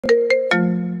To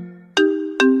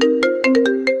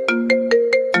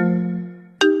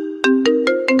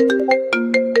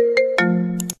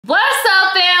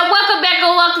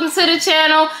the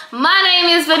channel. My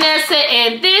name is Vanessa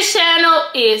and this channel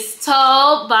is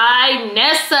Told by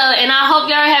Nessa, and I hope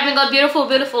y'all are having a beautiful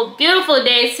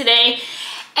day today.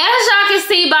 As y'all can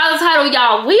see by the title,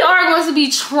 y'all, we are going to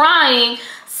be trying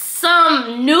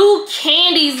some new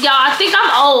candies, y'all. I think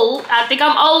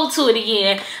I'm old to it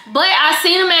again, but I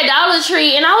seen them at Dollar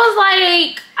Tree and I was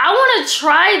like, I want to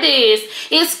try this.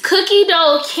 It's cookie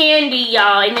dough candy,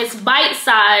 y'all, and it's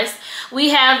bite-sized. We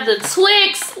have the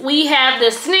Twix, we have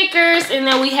the Snickers, and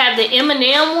then we have the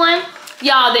M&M one.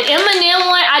 Y'all, the M&M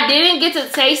one, I didn't get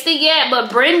to taste it yet,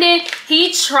 but Brendan,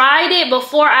 he tried it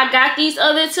before I got these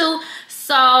other two.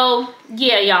 So,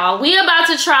 yeah, y'all, we about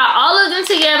to try all of them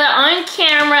together on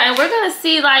camera, and we're going to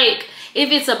see, like,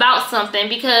 if it's about something,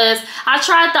 because I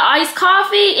tried the iced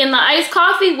coffee, and the iced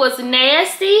coffee was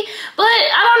nasty, but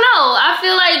I don't know. I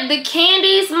feel like the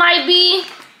candies might be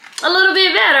a little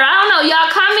bit better. I don't know.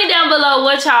 Y'all comment down below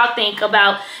what y'all think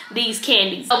about these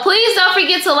candies. So please don't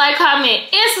forget to like,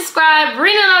 comment, and subscribe.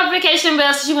 Ring the notification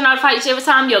bell so you can notify you every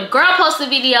time your girl posts a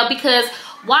video, because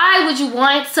why would you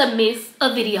want to miss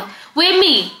a video with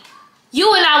me?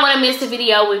 You would not want to miss a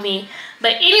video with me.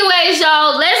 But anyways,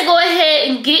 y'all, let's go ahead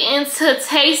and get into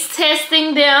taste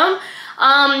testing them.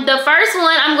 The first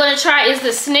one I'm going to try is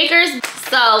the Snickers.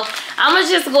 So I'm going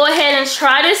to just go ahead and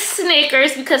try the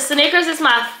Snickers, because Snickers is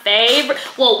my favorite.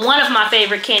 Well, one of my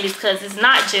favorite candies, because it's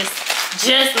not just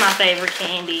my favorite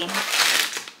candy.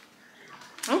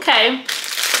 Okay.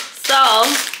 So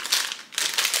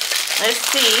let's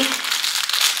see.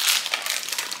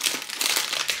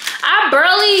 I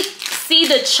barely see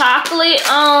the chocolate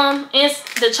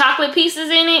the chocolate pieces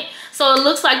in it, so it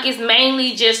looks like it's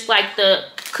mainly just like the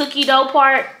cookie dough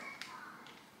part.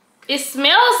 It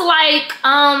smells like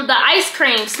the ice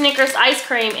cream, Snickers ice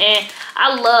cream, and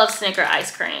I love Snickers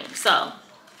ice cream. So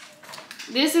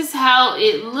this is how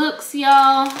it looks,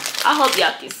 y'all. I hope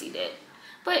y'all can see that,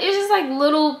 but it's just like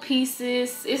little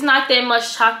pieces. It's not that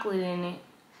much chocolate in it.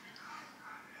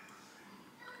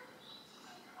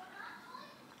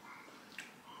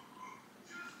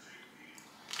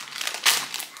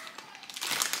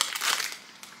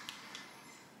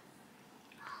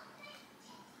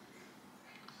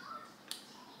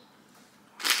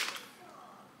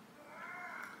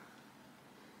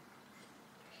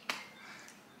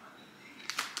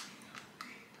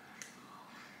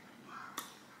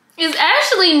 It's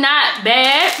actually not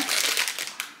bad.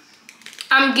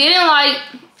 I'm getting like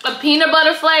a peanut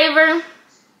butter flavor,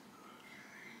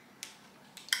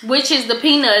 which is the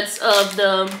peanuts of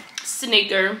the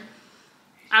Snicker.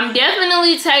 I'm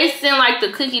definitely tasting like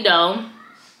the cookie dough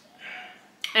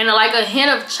and like a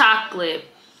hint of chocolate.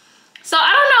 So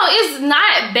I don't know, it's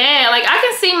not bad. Like, I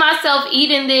can see myself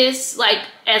eating this like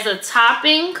as a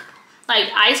topping, like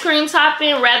ice cream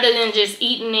topping, rather than just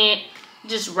eating it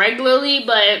just regularly.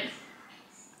 But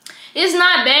it's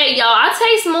not bad, y'all. I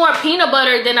taste more peanut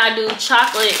butter than I do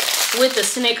chocolate with the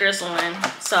Snickers one.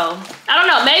 So I don't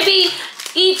know, maybe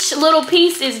each little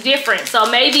piece is different. So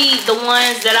maybe the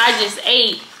ones that I just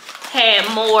ate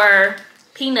had more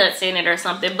peanuts in it or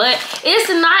something. But it's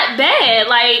not bad.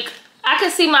 Like, I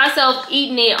could see myself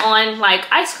eating it on like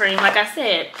ice cream, like I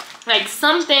said. Like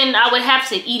something, I would have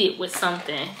to eat it with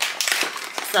something.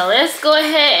 So let's go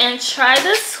ahead and try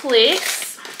the Twix.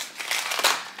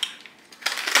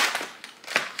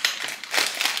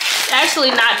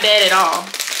 Actually not bad at all.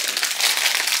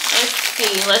 Let's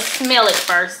see. Let's smell it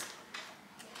first.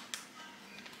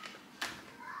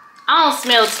 I don't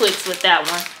smell Twix with that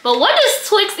one. But what does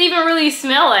Twix even really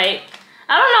smell like?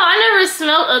 I don't know. I never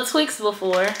smelled a Twix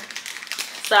before.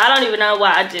 So I don't even know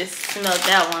why I just smelled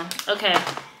that one. Okay.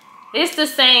 It's the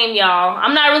same, y'all.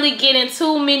 I'm not really getting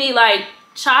too many like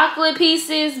chocolate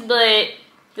pieces, but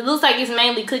it looks like it's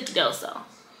mainly cookie dough, so.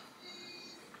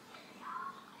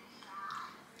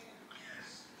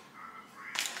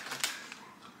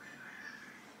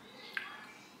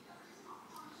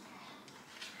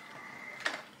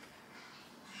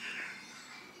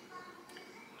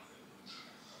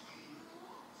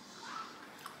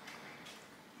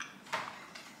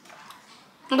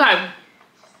 Okay.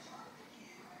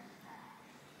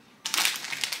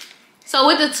 So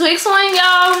with the Twix one,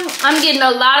 y'all, I'm getting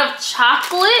a lot of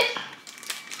chocolate,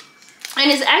 and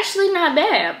it's actually not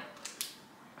bad.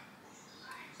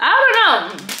 I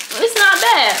don't know. It's not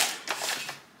bad.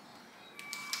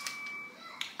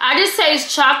 I just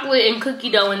taste chocolate and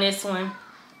cookie dough in this one.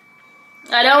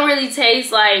 I don't really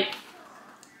taste like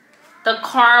the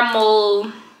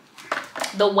caramel,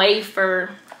 the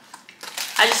wafer.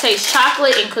 I just taste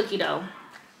chocolate and cookie dough,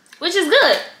 which is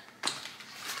good.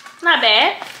 Not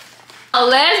bad.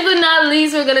 Last but not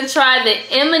least, we're gonna try the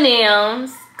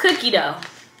M&M's cookie dough.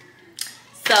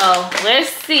 So let's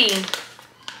see.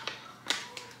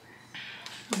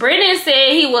 Brendan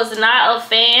said he was not a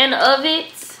fan of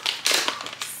it.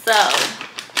 So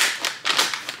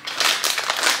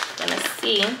gonna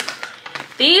see.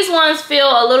 These ones feel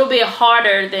a little bit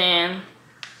harder than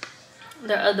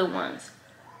the other ones.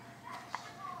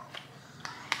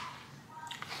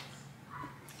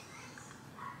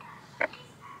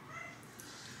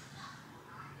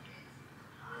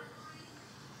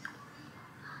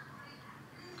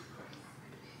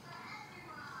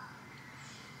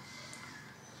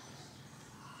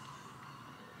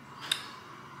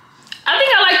 I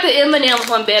think I like the M&M's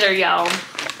one better, y'all.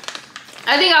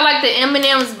 I think I like the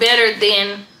M&M's better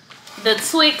than the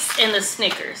Twix and the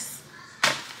Snickers,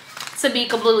 to be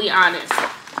completely honest.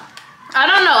 I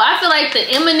don't know. I feel like the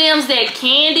M&M's, that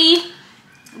candy,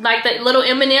 like the little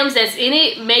M&M's that's in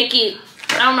it, make it,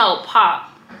 I don't know,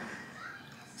 pop.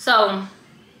 So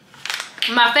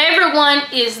my favorite one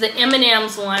is the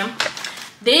M&M's one.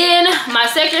 Then my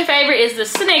second favorite is the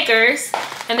Snickers.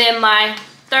 And then my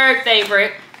third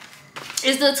favorite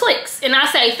is the Twix. And I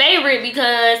say favorite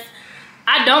because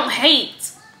I don't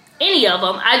hate any of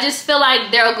them. I just feel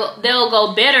like they'll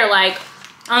go better like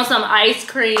on some ice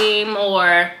cream, or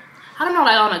I don't know,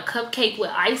 like on a cupcake with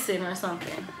icing or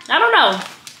something. I don't know.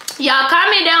 Y'all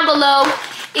comment down below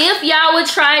if y'all would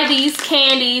try these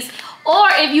candies, or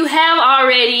if you have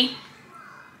already,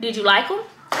 did you like them?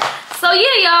 So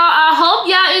yeah, y'all, I hope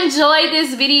y'all enjoyed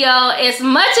this video as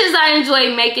much as I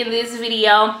enjoyed making this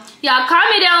video. Y'all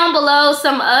comment down below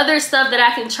some other stuff that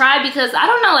I can try, because I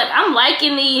don't know, like I'm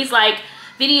liking these like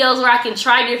videos where I can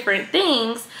try different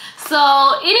things. So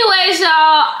anyways, y'all,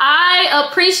 I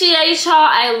appreciate y'all.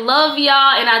 I love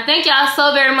y'all, and I thank y'all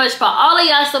so very much for all of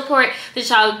y'all support that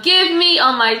y'all give me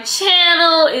on my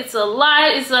channel. It's a lot,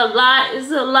 it's a lot,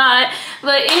 it's a lot.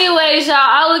 But anyways, y'all,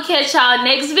 I will catch y'all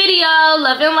next video.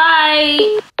 Love and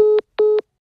light.